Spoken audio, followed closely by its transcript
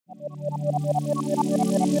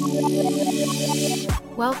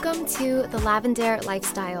Welcome to The Lavender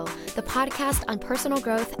Lifestyle, the podcast on personal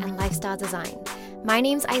growth and lifestyle design. My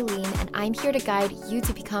name's Eileen, and I'm here to guide you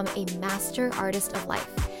to become a master artist of life.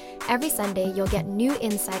 Every Sunday, you'll get new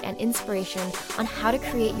insight and inspiration on how to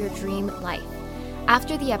create your dream life.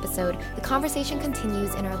 After the episode, the conversation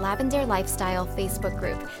continues in our Lavender Lifestyle Facebook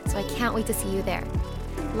group, so I can't wait to see you there.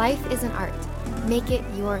 Life is an art. Make it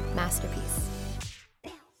your masterpiece.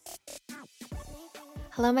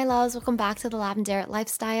 Hello, my loves. Welcome back to the Lavender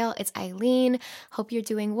Lifestyle. It's Eileen. Hope you're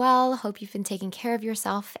doing well. Hope you've been taking care of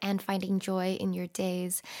yourself and finding joy in your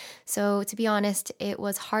days. So to be honest, it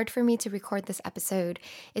was hard for me to record this episode.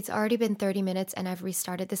 It's already been 30 minutes and I've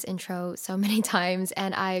restarted this intro so many times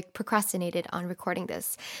and I procrastinated on recording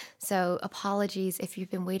this. So apologies if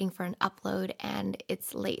you've been waiting for an upload and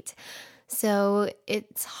it's late. So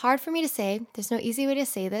it's hard for me to say, there's no easy way to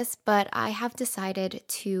say this, but I have decided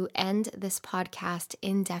to end this podcast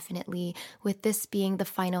indefinitely with this being the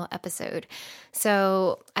final episode.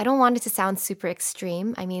 So I don't want it to sound super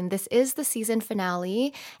extreme. I mean, this is the season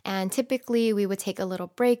finale, and typically we would take a little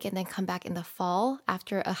break and then come back in the fall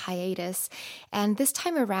after a hiatus. And this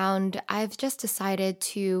time around, I've just decided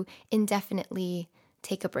to indefinitely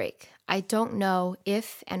take a break. I don't know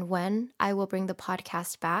if and when I will bring the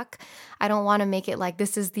podcast back. I don't want to make it like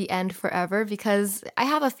this is the end forever because I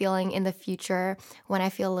have a feeling in the future when I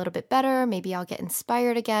feel a little bit better, maybe I'll get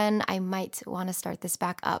inspired again. I might want to start this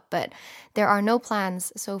back up, but there are no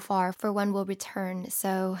plans so far for when we'll return.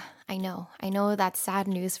 So I know that's sad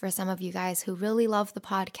news for some of you guys who really love the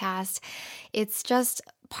podcast. It's just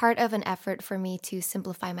part of an effort for me to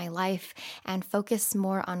simplify my life and focus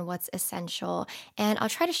more on what's essential. And I'll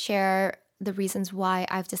try to share the reasons why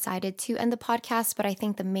I've decided to end the podcast, but I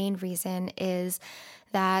think the main reason is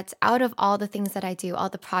that out of all the things that I do, all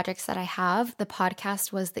the projects that I have, the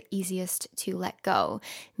podcast was the easiest to let go,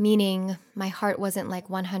 meaning my heart wasn't like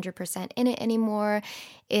 100% in it anymore.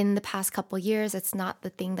 In the past couple years, it's not the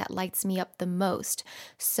thing that lights me up the most.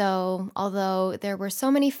 So although there were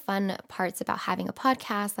so many fun parts about having a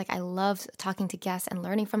podcast, like I loved talking to guests and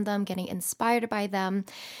learning from them, getting inspired by them,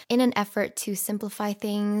 in an effort to simplify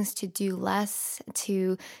things, to do less,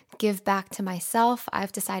 to give back to myself,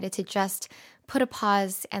 I've decided to just put a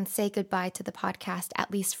pause and say goodbye to the podcast, at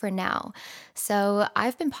least for now. So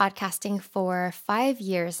I've been podcasting for 5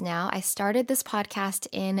 years now. I started this podcast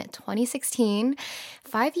in 2016.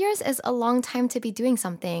 5 years is a long time to be doing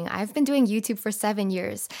something. I've been doing YouTube for 7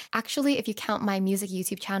 years. Actually, if you count my music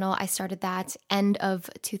YouTube channel, I started that end of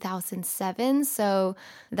 2007. So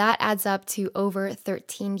that adds up to over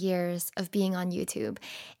 13 years of being on YouTube.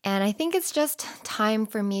 And I think it's just time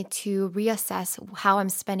for me to reassess how I'm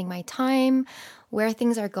spending my time, where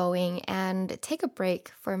things are going, and take a break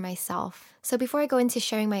for myself. So before I go into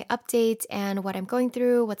sharing my updates and what I'm going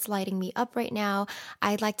through, what's lighting me up right now,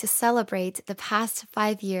 I'd like to celebrate the past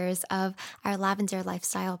 5 years of our Lavender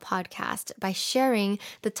Lifestyle podcast by sharing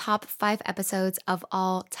the top 5 episodes of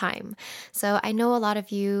all time. So I know a lot of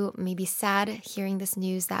you may be sad hearing this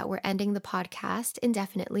news that we're ending the podcast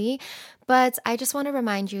indefinitely, but I just want to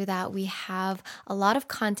remind you that we have a lot of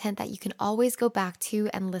content that you can always go back to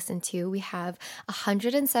and listen to. We have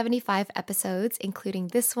 175 episodes, including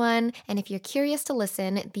this one. And if you're curious to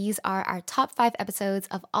listen, these are our top 5 episodes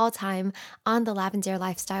of all time on the Lavender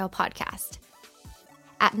Lifestyle podcast.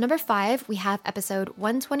 At number 5, we have episode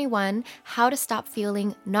 121, How to Stop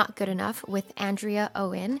Feeling Not Good Enough with Andrea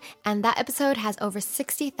Owen. And that episode has over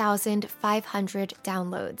 60,500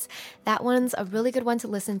 downloads. That one's a really good one to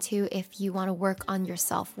listen to if you want to work on your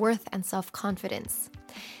self-worth and self-confidence.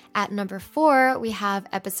 At number 4, we have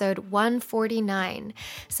episode 149.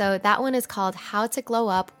 So that one is called How to Glow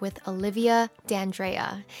Up with Olivia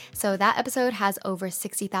D'Andrea. So that episode has over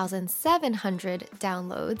 60,700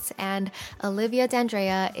 downloads, and Olivia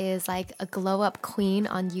D'Andrea is like a glow up queen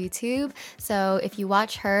on YouTube. So if you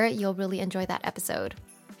watch her, you'll really enjoy that episode.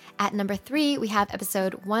 At number 3, we have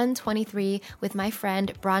episode 123 with my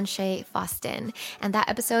friend Branche Foston. And that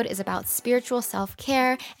episode is about spiritual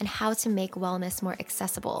self-care and how to make wellness more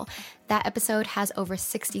accessible. That episode has over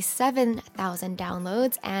 67,000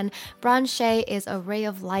 downloads, and Branche is a ray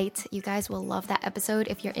of light. You guys will love that episode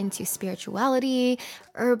if you're into spirituality,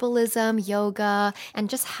 herbalism, yoga, and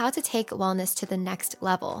just how to take wellness to the next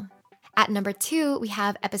level. At number 2, we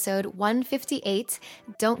have episode 158,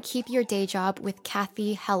 Don't Keep Your Day Job with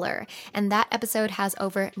Cathy Heller. And that episode has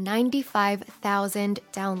over 95,000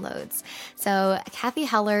 downloads. So Cathy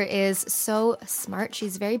Heller is so smart.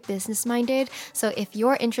 She's very business-minded. So if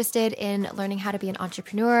you're interested in learning how to be an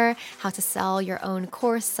entrepreneur, how to sell your own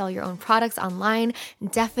course, sell your own products online,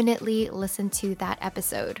 definitely listen to that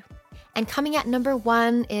episode. And coming at number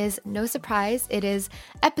 1 is no surprise. It is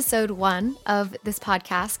episode 1 of this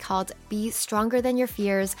podcast called Be Stronger Than Your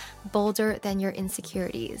Fears, Bolder Than Your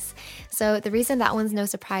Insecurities. So the reason that one's no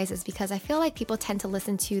surprise is because I feel like people tend to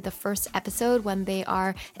listen to the first episode when they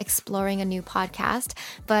are exploring a new podcast.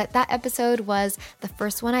 But that episode was the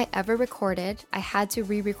first one I ever recorded. I had to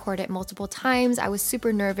re-record it multiple times. I was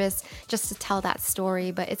super nervous just to tell that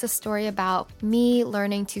story, but it's a story about me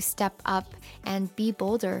learning to step up and be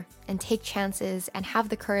bolder and take chances and have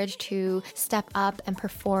the courage to step up and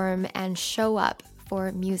perform and show up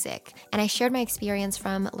for music. And I shared my experience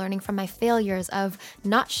from learning from my failures of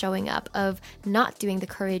not showing up, of not doing the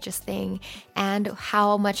courageous thing, and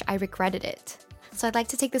how much I regretted it. So I'd like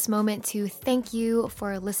to take this moment to thank you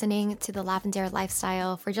for listening to the Lavendaire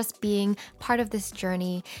Lifestyle, for just being part of this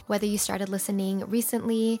journey, whether you started listening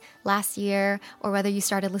recently, last year, or whether you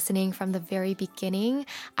started listening from the very beginning.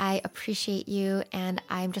 I appreciate you, and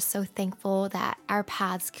I'm just so thankful that our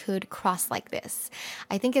paths could cross like this.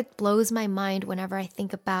 I think it blows my mind whenever I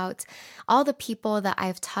think about all the people that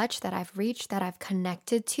I've touched, that I've reached, that I've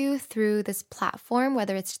connected to through this platform,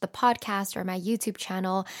 whether it's the podcast or my YouTube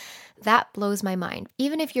channel. That blows my mind.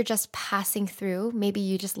 Even if you're just passing through, maybe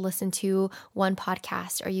you just listened to one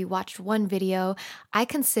podcast or you watched one video, I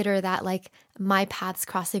consider that like my paths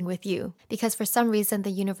crossing with you, because for some reason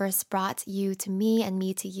the universe brought you to me and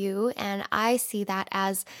me to you, and I see that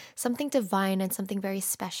as something divine and something very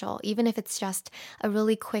special, even if it's just a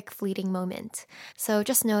really quick fleeting moment. So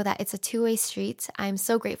just know that it's a two-way street. I'm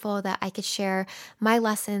so grateful that I could share my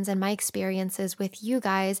lessons and my experiences with you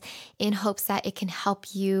guys in hopes that it can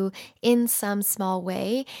help you in some small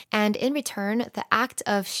way. And in return, the act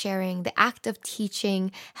of sharing, the act of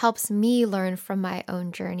teaching helps me learn from my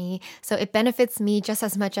own journey. So it benefits me just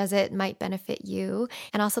as much as it might benefit you.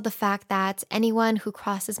 And also the fact that anyone who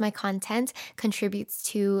crosses my content contributes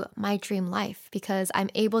to my dream life, because I'm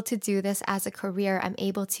able to do this as a career. I'm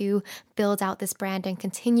able to build out this brand and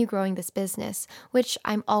continue growing this business, which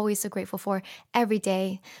I'm always so grateful for every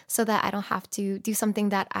day, so that I don't have to do something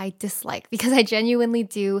that I dislike, because I genuinely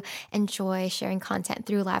do enjoy sharing content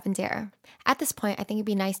through Lavendaire. At this point, I think it'd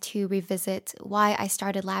be nice to revisit why I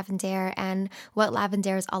started Lavendaire and what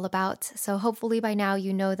Lavendaire is all about. So hopefully by now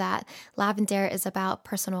you know that Lavendaire is about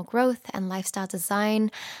personal growth and lifestyle design.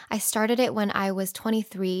 I started it when I was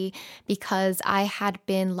 23 because I had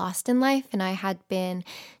been lost in life and I had been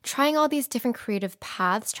trying all these different creative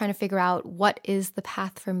paths, trying to figure out what is the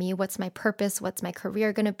path for me, what's my purpose, what's my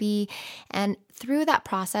career going to be. And through that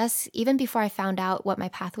process, even before I found out what my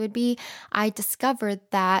path would be, I discovered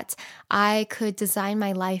that I could design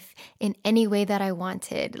my life in any way that I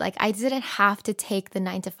wanted. Like, I didn't have to take the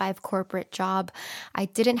 9-to-5 corporate job. I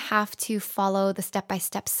didn't have to follow the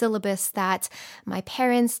step-by-step syllabus that my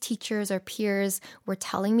parents, teachers, or peers were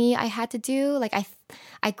telling me I had to do. Like,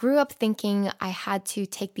 I grew up thinking I had to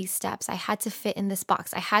take these steps. I had to fit in this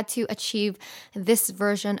box. I had to achieve this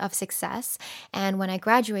version of success. And when I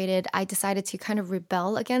graduated, I decided to kind of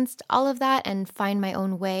rebel against all of that and find my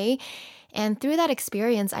own way. And through that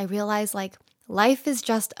experience, I realized like life is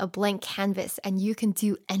just a blank canvas and you can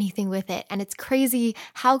do anything with it. And it's crazy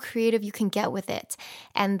how creative you can get with it.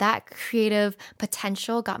 And that creative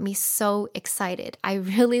potential got me so excited. I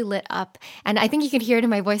really lit up. And I think you can hear it in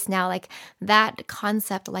my voice now. Like, that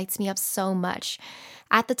concept lights me up so much.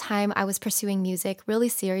 At the time, I was pursuing music really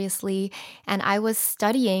seriously, and I was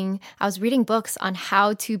reading books on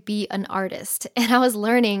how to be an artist, and I was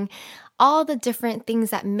learning all the different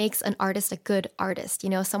things that makes an artist a good artist,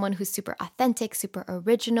 someone who's super authentic, super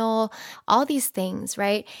original, all these things,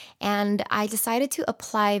 right? And I decided to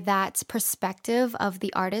apply that perspective of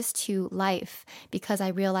the artist to life, because I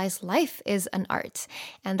realized life is an art.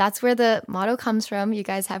 And that's where the motto comes from. You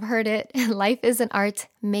guys have heard it. Life is an art.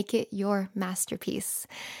 Make it your masterpiece.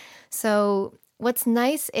 So what's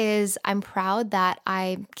nice is I'm proud that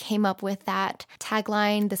I came up with that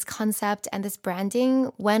tagline, this concept, and this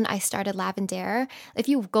branding when I started Lavendaire. If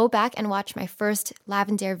you go back and watch my first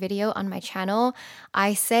Lavendaire video on my channel,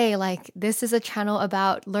 I say this is a channel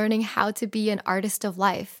about learning how to be an artist of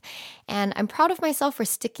life. And I'm proud of myself for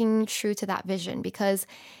sticking true to that vision, because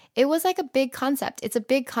it was like a big concept. It's a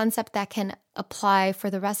big concept that can apply for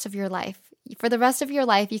the rest of your life. for the rest of your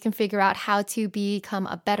life, you can figure out how to become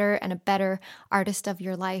a better and a better artist of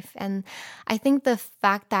your life. And I think the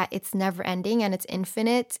fact that it's never ending and it's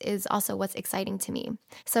infinite is also what's exciting to me.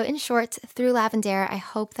 So in short, through Lavendaire, I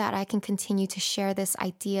hope that I can continue to share this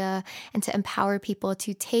idea and to empower people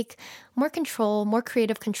to take more control, more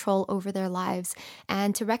creative control over their lives,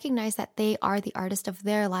 and to recognize that they are the artist of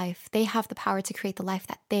their life. They have the power to create the life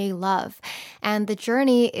that they love. And the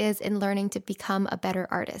journey is in learning to become a better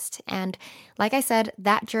artist. And like I said,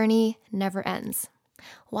 that journey never ends.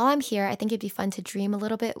 While I'm here, I think it'd be fun to dream a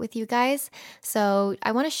little bit with you guys. So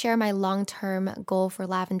I want to share my long-term goal for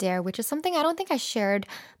Lavendaire, which is something I don't think I shared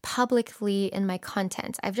publicly in my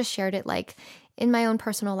content. I've just shared it like in my own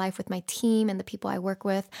personal life with my team and the people I work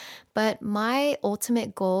with. But my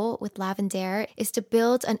ultimate goal with Lavendaire is to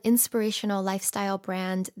build an inspirational lifestyle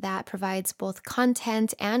brand that provides both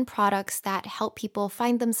content and products that help people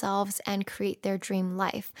find themselves and create their dream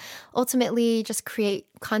life. Ultimately, just create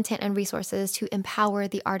content and resources to empower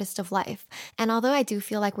the artist of life. And although I do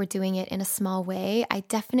feel like we're doing it in a small way, I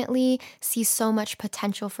definitely see so much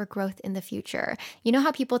potential for growth in the future. You know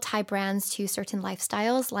how people tie brands to certain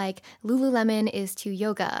lifestyles, like Lululemon is to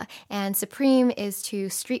yoga and Supreme is to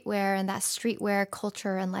streetwear and that streetwear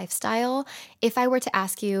culture and lifestyle. If I were to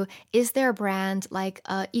ask you, is there a brand like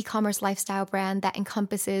an e-commerce lifestyle brand that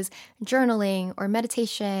encompasses journaling or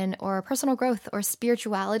meditation or personal growth or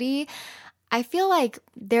spirituality? I feel like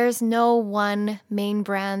there's no one main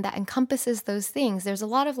brand that encompasses those things. There's a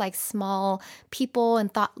lot of like small people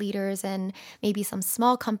and thought leaders and maybe some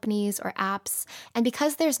small companies or apps. And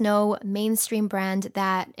because there's no mainstream brand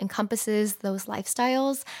that encompasses those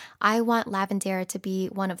lifestyles, I want Lavendaire to be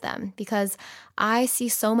one of them because I see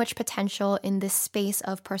so much potential in this space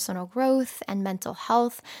of personal growth and mental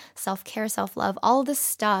health, self-care, self-love, all this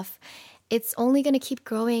stuff. It's only going to keep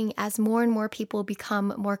growing as more and more people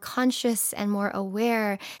become more conscious and more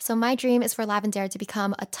aware. So my dream is for Lavendaire to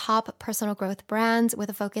become a top personal growth brand with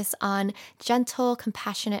a focus on gentle,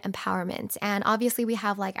 compassionate empowerment. And obviously we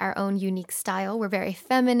have like our own unique style. We're very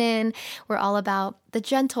feminine. We're all about the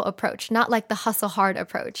gentle approach, not like the hustle hard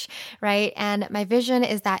approach, right? And my vision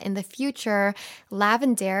is that in the future,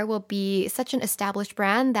 Lavendaire will be such an established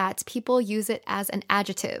brand that people use it as an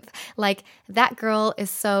adjective. Like, that girl is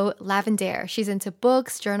so Lavendaire. She's into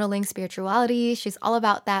books, journaling, spirituality. She's all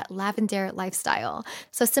about that Lavendaire lifestyle.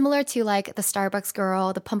 So similar to like the Starbucks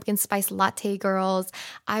girl, the pumpkin spice latte girls,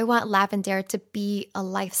 I want Lavendaire to be a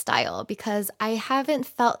lifestyle because I haven't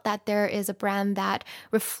felt that there is a brand that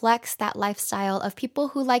reflects that lifestyle of people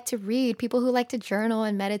who like to read, people who like to journal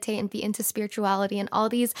and meditate and be into spirituality and all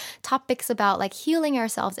these topics about like healing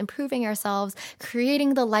ourselves, improving ourselves,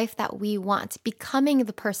 creating the life that we want, becoming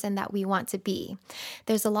the person that we want to be.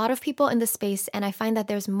 There's a lot of people in this space, and I find that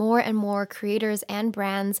there's more and more creators and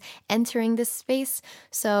brands entering this space.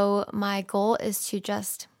 So my goal is to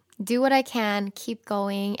just do what I can, keep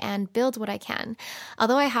going, and build what I can.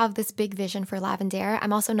 Although I have this big vision for Lavendaire,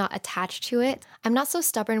 I'm also not attached to it. I'm not so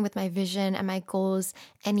stubborn with my vision and my goals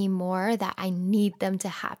anymore that I need them to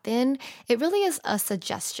happen. It really is a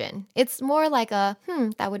suggestion. It's more like a,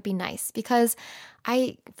 that would be nice, because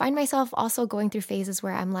I find myself also going through phases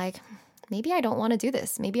where I'm like, maybe I don't want to do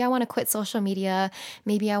this. Maybe I want to quit social media.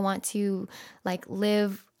 Maybe I want to like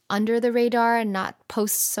live under the radar and not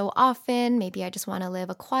post so often. Maybe I just want to live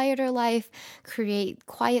a quieter life, create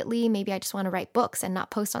quietly. Maybe I just want to write books and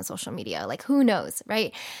not post on social media. Like, who knows,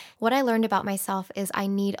 right? What I learned about myself is I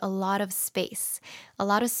need a lot of space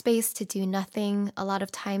to do nothing, a lot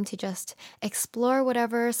of time to just explore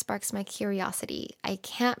whatever sparks my curiosity. I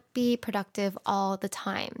can't be productive all the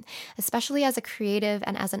time. Especially as a creative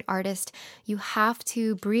and as an artist, you have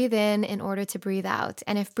to breathe in order to breathe out.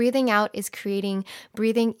 And if breathing out is creating,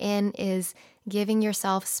 breathing in is giving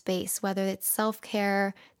yourself space, whether it's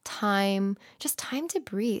self-care, time, just time to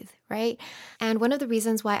breathe, right? And one of the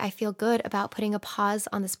reasons why I feel good about putting a pause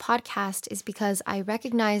on this podcast is because I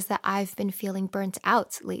recognize that I've been feeling burnt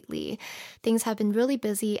out lately. Things have been really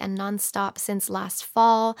busy and nonstop since last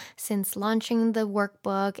fall, since launching the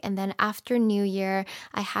workbook. And then after New Year,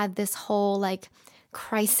 I had this whole like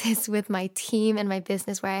crisis with my team and my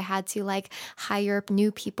business where I had to like hire new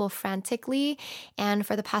people frantically. And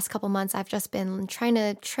for the past couple months, I've just been trying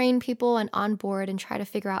to train people and onboard and try to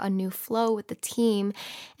figure out a new flow with the team.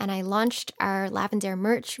 And I launched our Lavendaire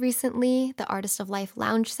merch recently, the Artist of Life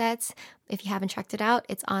lounge sets. If you haven't checked it out,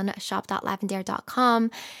 it's on shop.lavendaire.com.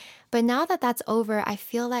 But now that that's over, I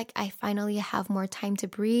feel like I finally have more time to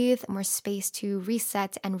breathe, more space to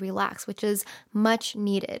reset and relax, which is much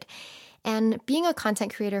needed. And being a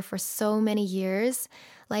content creator for so many years,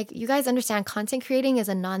 like you guys understand, content creating is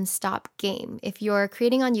a nonstop game. If you're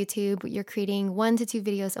creating on YouTube, you're creating 1 to 2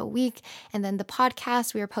 videos a week. And then the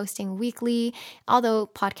podcast, we are posting weekly. Although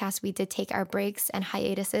podcasts, we did take our breaks and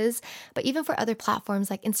hiatuses. But even for other platforms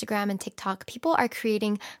like Instagram and TikTok, people are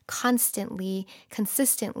creating constantly,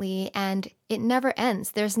 consistently, and it never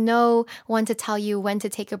ends. There's no one to tell you when to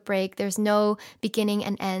take a break. There's no beginning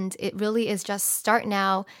and end. It really is just start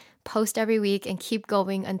now, post every week, and keep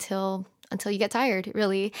going until you get tired,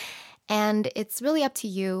 really. And it's really up to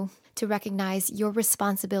you to recognize your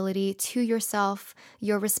responsibility to yourself,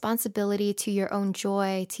 your responsibility to your own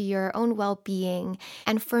joy, to your own well-being.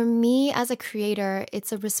 And for me as a creator,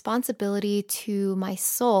 it's a responsibility to my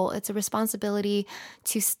soul. It's a responsibility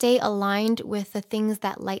to stay aligned with the things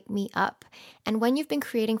that light me up. And when you've been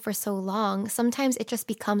creating for so long, sometimes it just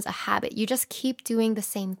becomes a habit. You just keep doing the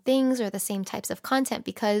same things or the same types of content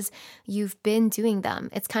because you've been doing them.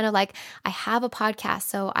 It's kind of like, I have a podcast,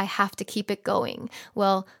 so I have to keep it going.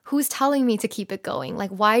 Well, who's telling me to keep it going?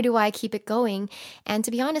 Like, why do I keep it going? And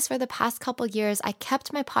to be honest, for the past couple years, I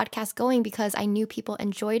kept my podcast going because I knew people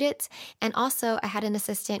enjoyed it. And also, I had an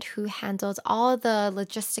assistant who handled all the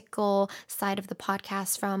logistical side of the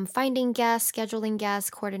podcast, from finding guests, scheduling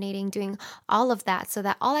guests, coordinating, doing all of that, so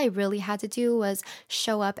that all I really had to do was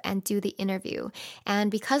show up and do the interview.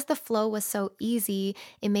 And because the flow was so easy,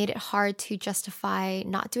 it made it hard to justify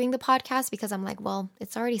not doing the podcast because I'm like, well,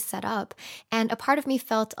 it's already set up. And a part of me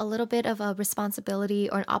felt a little bit of a responsibility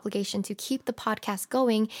or an obligation to keep the podcast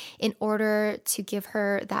going in order to give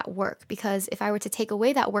her that work. Because if I were to take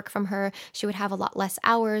away that work from her, she would have a lot less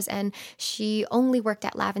hours, and she only worked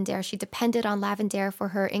at Lavendaire. She depended on Lavendaire for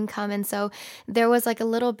her income. And so there was like a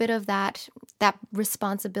little bit of that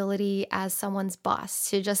responsibility as someone's boss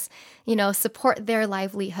to just, support their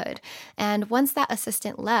livelihood. And once that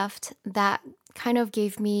assistant left, that kind of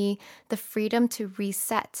gave me the freedom to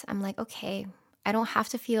reset. I'm like, okay, I don't have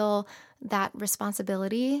to feel that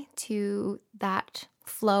responsibility to that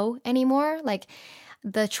flow anymore. Like,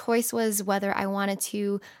 the choice was whether I wanted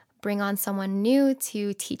to bring on someone new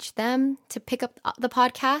to teach them to pick up the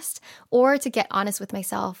podcast, or to get honest with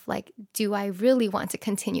myself, like, do I really want to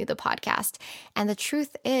continue the podcast? And the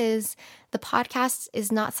truth is, the podcast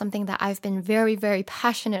is not something that I've been very, very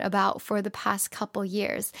passionate about for the past couple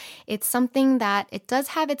years. It's something that it does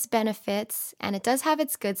have its benefits and it does have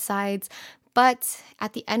its good sides. But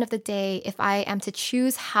at the end of the day, if I am to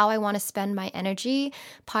choose how I want to spend my energy,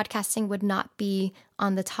 podcasting would not be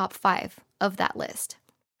on the top 5 of that list.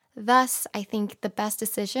 Thus, I think the best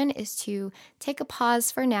decision is to take a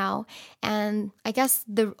pause for now. And I guess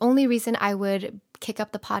the only reason I would kick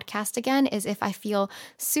up the podcast again is if I feel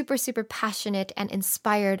super, super passionate and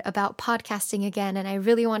inspired about podcasting again, and I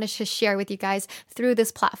really wanted to share with you guys through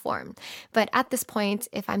this platform. But at this point,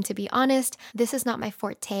 if I'm to be honest, this is not my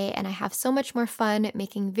forte, and I have so much more fun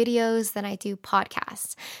making videos than I do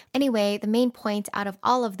podcasts. Anyway, the main point out of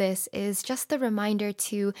all of this is just the reminder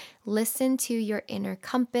to listen to your inner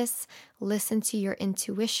compass, listen to your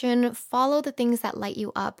intuition, follow the things that light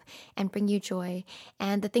you up and bring you joy,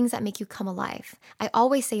 and the things that make you come alive. I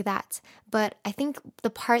always say that, but I think the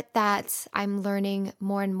part that I'm learning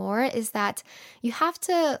more and more is that you have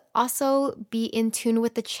to also be in tune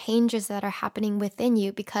with the changes that are happening within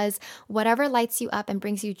you, because whatever lights you up and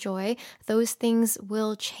brings you joy, those things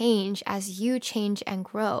will change as you change and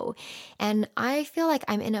grow. And I feel like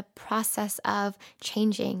I'm in a process of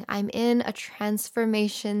changing. I'm in a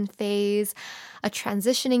transformation phase, a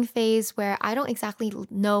transitioning phase where I don't exactly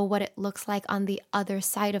know what it looks like on the other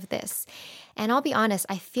side of this. And I'll be honest,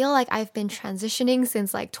 I feel like I've been transitioning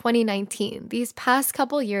since like 2019. These past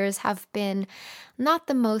couple years have been not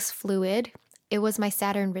the most fluid. It was my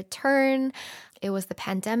Saturn return. It was the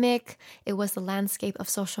pandemic. It was the landscape of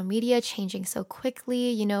social media changing so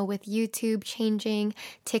quickly, with YouTube changing,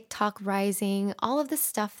 TikTok rising, all of this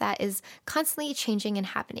stuff that is constantly changing and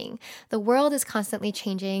happening. The world is constantly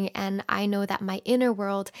changing, and I know that my inner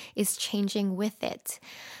world is changing with it.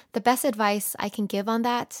 The best advice I can give on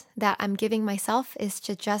that I'm giving myself, is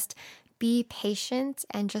to just be patient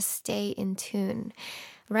and just stay in tune.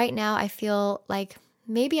 Right now, I feel like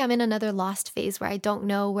maybe I'm in another lost phase where I don't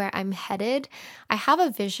know where I'm headed. I have a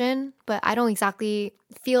vision, but I don't exactly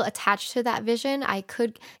feel attached to that vision. I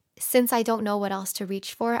could since I don't know what else to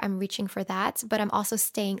reach for, I'm reaching for that, but I'm also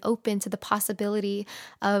staying open to the possibility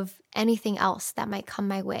of anything else that might come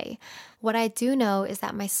my way. What I do know is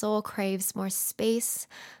that my soul craves more space.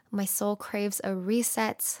 My soul craves a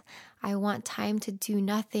reset. I want time to do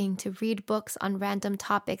nothing, to read books on random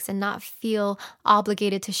topics and not feel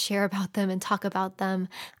obligated to share about them and talk about them.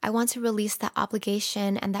 I want to release that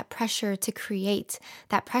obligation and that pressure to create,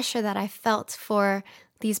 that pressure that I felt for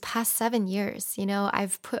these past 7 years.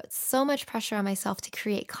 I've put so much pressure on myself to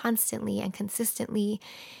create constantly and consistently.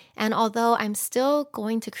 And although I'm still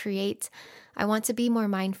going to create, I want to be more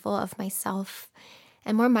mindful of myself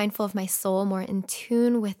and more mindful of my soul, more in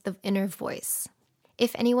tune with the inner voice.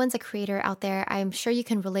 If anyone's a creator out there, I'm sure you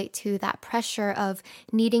can relate to that pressure of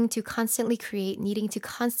needing to constantly create, needing to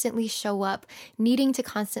constantly show up, needing to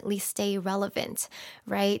constantly stay relevant,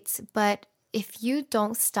 right? But if you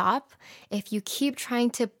don't stop, if you keep trying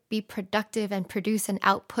to be productive and produce an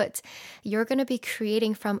output, you're going to be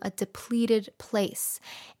creating from a depleted place.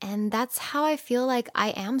 And that's how I feel like I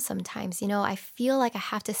am sometimes. I feel like I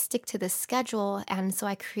have to stick to the schedule. And so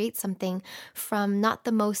I create something from not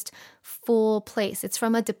the most full place. It's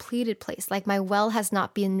from a depleted place. Like my well has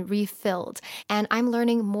not been refilled. And I'm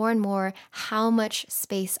learning more and more how much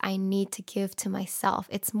space I need to give to myself.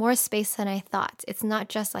 It's more space than I thought. It's not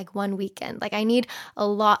just like one weekend. Like I need a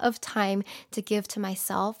lot of time to give to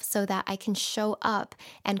myself so that I can show up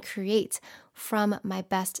and create from my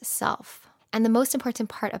best self. And the most important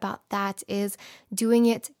part about that is doing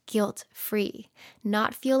it guilt-free,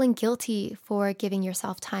 not feeling guilty for giving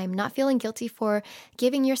yourself time, not feeling guilty for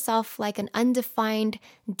giving yourself like an undefined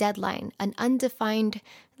deadline, an undefined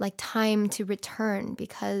like time to return,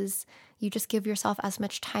 because you just give yourself as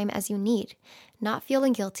much time as you need. Not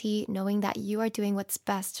feeling guilty, knowing that you are doing what's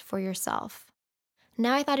best for yourself.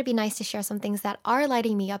 Now I thought it'd be nice to share some things that are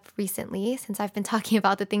lighting me up recently, since I've been talking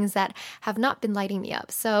about the things that have not been lighting me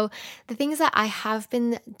up. So the things that I have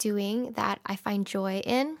been doing that I find joy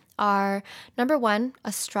in are, number one,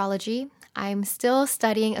 astrology. I'm still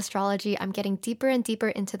studying astrology. I'm getting deeper and deeper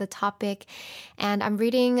into the topic, and I'm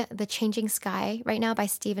reading The Changing Sky right now by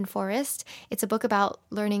Stephen Forrest. It's a book about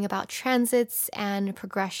learning about transits and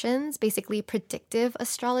progressions, basically predictive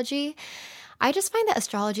astrology. I just find that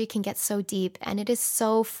astrology can get so deep, and it is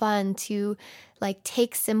so fun to like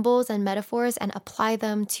take symbols and metaphors and apply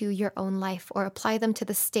them to your own life or apply them to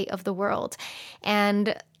the state of the world.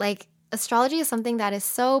 And like astrology is something that is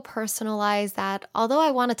so personalized that although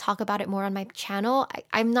I want to talk about it more on my channel,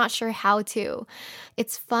 I'm not sure how to.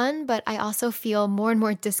 It's fun, but I also feel more and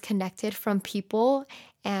more disconnected from people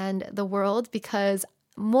and the world because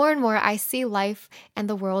more and more I see life and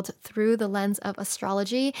the world through the lens of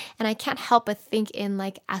astrology, and I can't help but think in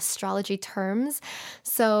like astrology terms.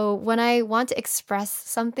 So when I want to express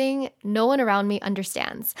something, no one around me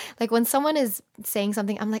understands. Like when someone is saying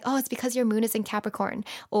something, I'm like, oh, it's because your moon is in Capricorn,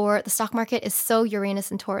 or the stock market is so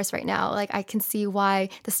Uranus and Taurus right now. Like I can see why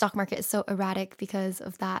the stock market is so erratic because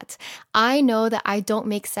of that. I know that I don't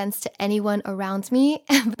make sense to anyone around me,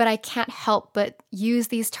 but I can't help but use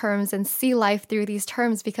these terms and see life through these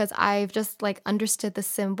terms because I've just like understood the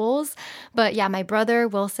symbols. But yeah, my brother,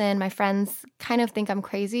 Wilson, my friends kind of think I'm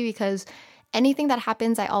crazy because anything that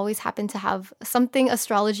happens, I always happen to have something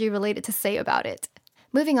astrology related to say about it.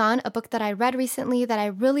 Moving on, a book that I read recently that I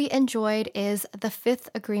really enjoyed is The Fifth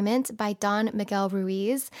Agreement by Don Miguel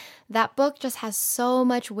Ruiz. That book just has so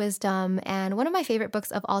much wisdom, and one of my favorite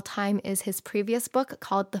books of all time is his previous book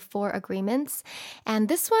called The Four Agreements. And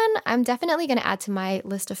this one, I'm definitely going to add to my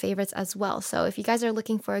list of favorites as well. So if you guys are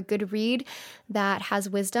looking for a good read that has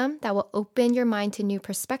wisdom, that will open your mind to new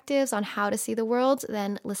perspectives on how to see the world,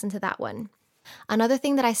 then listen to that one. Another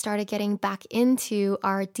thing that I started getting back into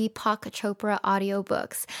are Deepak Chopra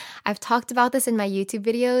audiobooks. I've talked about this in my YouTube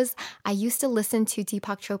videos. I used to listen to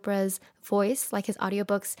Deepak Chopra's voice, like his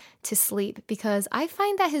audiobooks, to sleep because I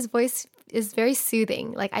find that his voice is very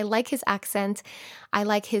soothing. Like I like his accent. I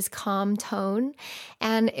like his calm tone.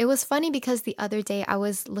 And it was funny because the other day I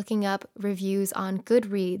was looking up reviews on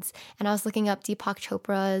Goodreads and I was looking up Deepak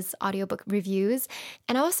Chopra's audiobook reviews.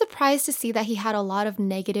 And I was surprised to see that he had a lot of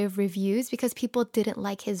negative reviews because people didn't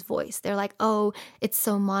like his voice. They're like, oh, it's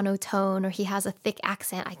so monotone, or he has a thick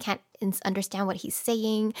accent. I can't understand what he's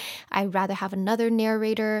saying. I'd rather have another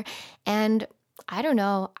narrator. And I don't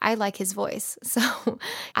know, I like his voice. So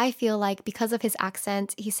I feel like because of his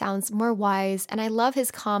accent, he sounds more wise, and I love his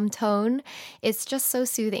calm tone. It's just so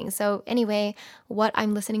soothing. So anyway, what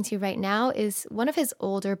I'm listening to right now is one of his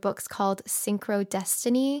older books called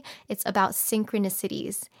Synchrodestiny. It's about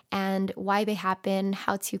synchronicities and why they happen,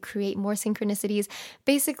 how to create more synchronicities.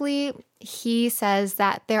 Basically, he says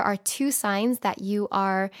that there are two signs that you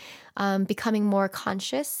are becoming more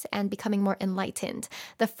conscious and becoming more enlightened.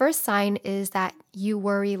 The first sign is that you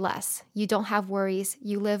worry less. You don't have worries.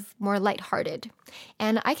 You live more lighthearted.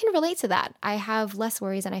 And I can relate to that. I have less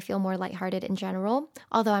worries and I feel more lighthearted in general,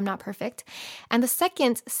 although I'm not perfect. And the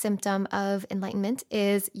second symptom of enlightenment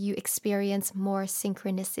is you experience more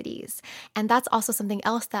synchronicities. And that's also something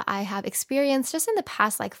else that I have experienced just in the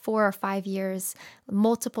past 4 or 5 years,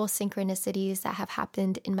 multiple synchronicities that have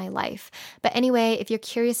happened in my life. But anyway, if you're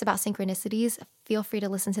curious about synchronicities, feel free to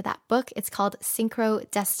listen to that book. It's called Synchro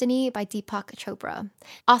Destiny by Deepak Chopra.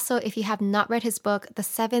 Also, if you have not read his book, The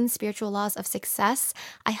 7 Spiritual Laws of Success,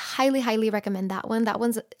 I highly, highly recommend that one. That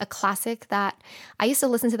one's a classic that I used to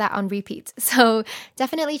listen to that on repeat. So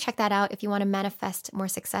definitely check that out if you want to manifest more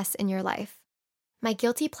success in your life. My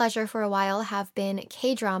guilty pleasure for a while have been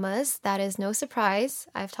K-dramas. That is no surprise.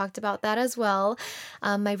 I've talked about that as well.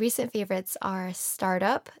 My recent favorites are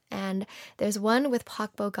Startup, and there's one with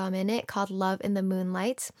Park Bo-gum in it called Love in the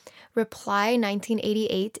Moonlight. Reply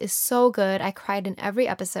 1988 is so good. I cried in every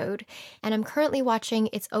episode. And I'm currently watching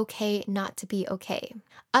It's Okay Not to Be Okay.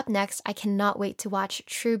 Up next, I cannot wait to watch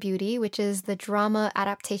True Beauty, which is the drama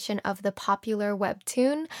adaptation of the popular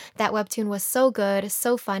webtoon. That webtoon was so good,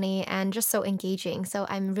 so funny, and just so engaging. So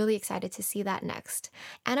I'm really excited to see that next.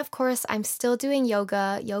 And of course, I'm still doing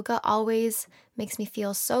yoga. Yoga always makes me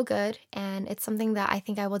feel so good, and it's something that I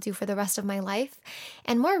think I will do for the rest of my life.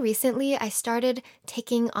 And more recently, I started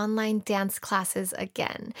taking online dance classes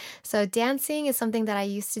again. So dancing is something that I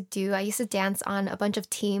used to do. I used to dance on a bunch of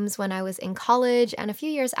teams when I was in college and a few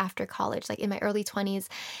years after college, in my early 20s.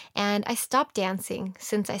 And I stopped dancing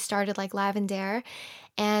since I started Lavendaire.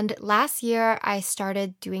 And last year, I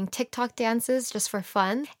started doing TikTok dances just for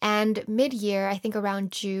fun. And mid-year, I think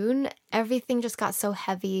around June, everything just got so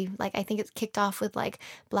heavy. I think it kicked off with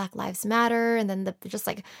Black Lives Matter, and then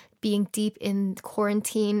being deep in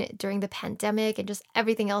quarantine during the pandemic and just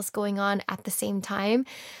everything else going on at the same time.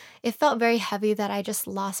 It felt very heavy that I just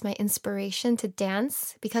lost my inspiration to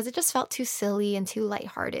dance because it just felt too silly and too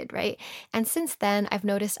lighthearted, right? And since then, I've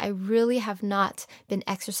noticed I really have not been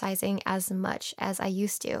exercising as much as I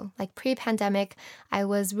used to. Pre-pandemic, I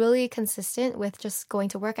was really consistent with just going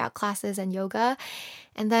to workout classes and yoga.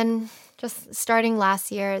 And then just starting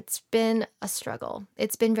last year, it's been a struggle.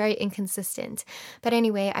 It's been very inconsistent. But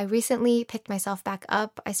anyway, I recently picked myself back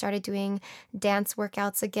up. I started doing dance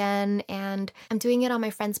workouts again, and I'm doing it on my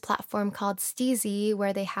friend's platform called Steezy,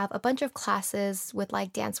 where they have a bunch of classes with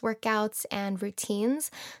dance workouts and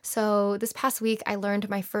routines. So this past week, I learned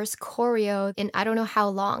my first choreo in I don't know how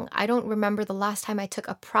long. I don't remember the last time I took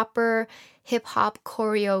a proper hip hop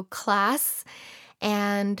choreo class.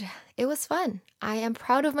 And it was fun. I am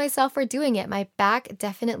proud of myself for doing it. My back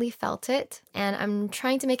definitely felt it, and I'm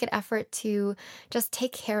trying to make an effort to just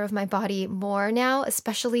take care of my body more now,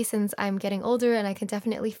 especially since I'm getting older and I can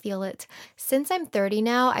definitely feel it. Since I'm 30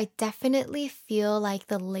 now, I definitely feel like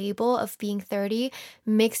the label of being 30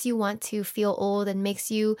 makes you want to feel old and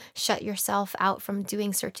makes you shut yourself out from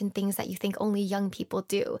doing certain things that you think only young people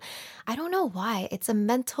do. I don't know why. It's a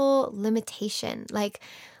mental limitation.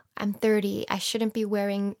 I'm 30, I shouldn't be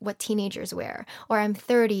wearing what teenagers wear. Or I'm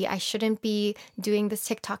 30, I shouldn't be doing this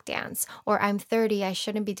TikTok dance. Or I'm 30, I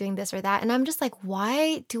shouldn't be doing this or that. And I'm just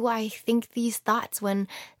why do I think these thoughts when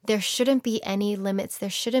there shouldn't be any limits? There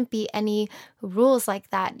shouldn't be any rules like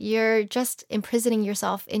that. You're just imprisoning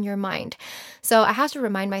yourself in your mind. So I have to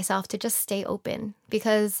remind myself to just stay open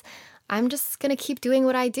because I'm just going to keep doing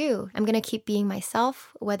what I do. I'm going to keep being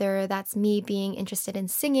myself, whether that's me being interested in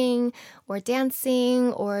singing or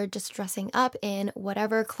dancing or just dressing up in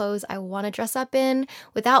whatever clothes I want to dress up in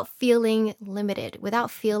without feeling limited,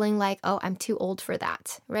 without feeling oh, I'm too old for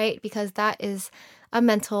that, right? Because that is a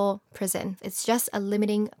mental prison. It's just a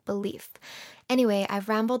limiting belief. Anyway, I've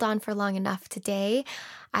rambled on for long enough today.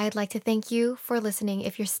 I'd like to thank you for listening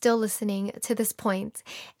if you're still listening to this point.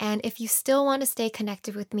 And if you still want to stay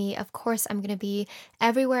connected with me, of course, I'm going to be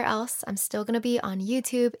everywhere else. I'm still going to be on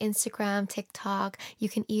YouTube, Instagram, TikTok. You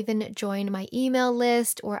can even join my email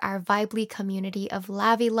list or our Vibely community of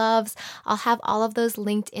Lavi Loves. I'll have all of those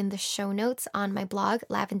linked in the show notes on my blog,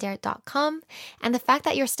 lavendaire.com. And the fact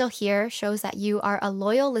that you're still here shows that you are a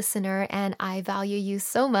loyal listener and I value you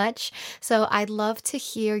so much. So I'd love to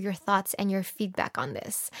hear your thoughts and your feedback on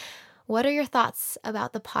this. What are your thoughts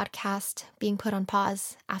about the podcast being put on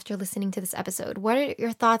pause after listening to this episode? What are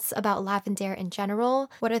your thoughts about Lavendaire in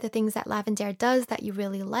general? What are the things that Lavendaire does that you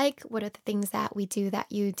really like? What are the things that we do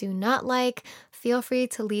that you do not like? Feel free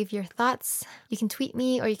to leave your thoughts. You can tweet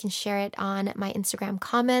me or you can share it on my Instagram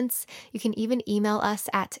comments. You can even email us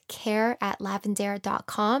at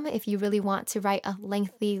care@lavendaire.com if you really want to write a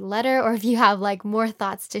lengthy letter or if you have like more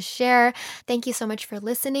thoughts to share. Thank you so much for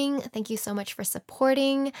listening. Thank you so much for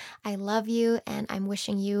supporting. I love you and I'm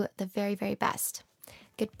wishing you the very, very best.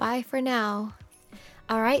 Goodbye for now.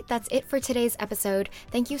 All right, that's it for today's episode.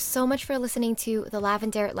 Thank you so much for listening to The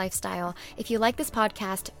Lavendaire Lifestyle. If you like this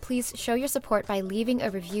podcast, please show your support by leaving a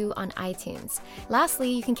review on iTunes. Lastly,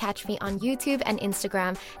 you can catch me on YouTube and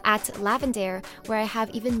Instagram at Lavendaire, where I have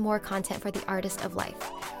even more content for the artist of life.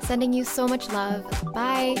 Sending you so much love.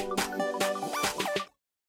 Bye.